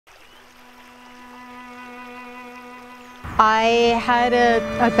I had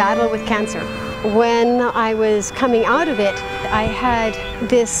a battle with cancer. When I was coming out of it, I had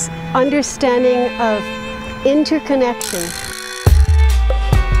this understanding of interconnection.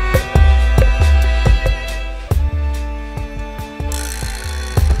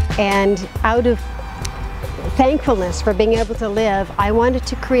 And out of thankfulness for being able to live, I wanted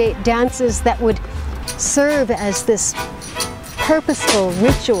to create dances that would serve as this purposeful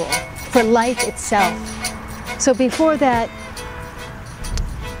ritual for life itself. So before that,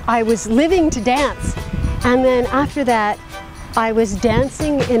 I was living to dance, and then after that, I was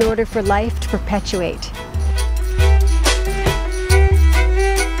dancing in order for life to perpetuate.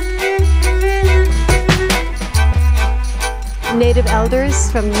 Native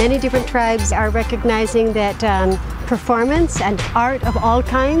elders from many different tribes are recognizing that performance and art of all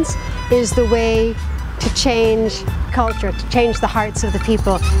kinds is the way to change culture, to change the hearts of the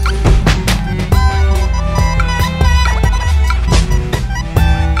people.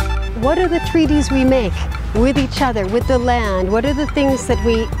 What are the treaties we make with each other, with the land? What are the things that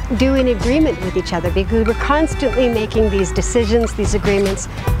we do in agreement with each other? Because we're constantly making these decisions, these agreements,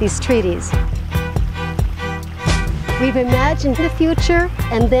 these treaties. We've imagined the future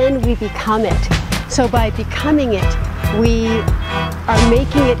and then we become it. So by becoming it, we are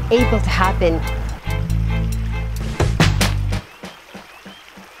making it able to happen.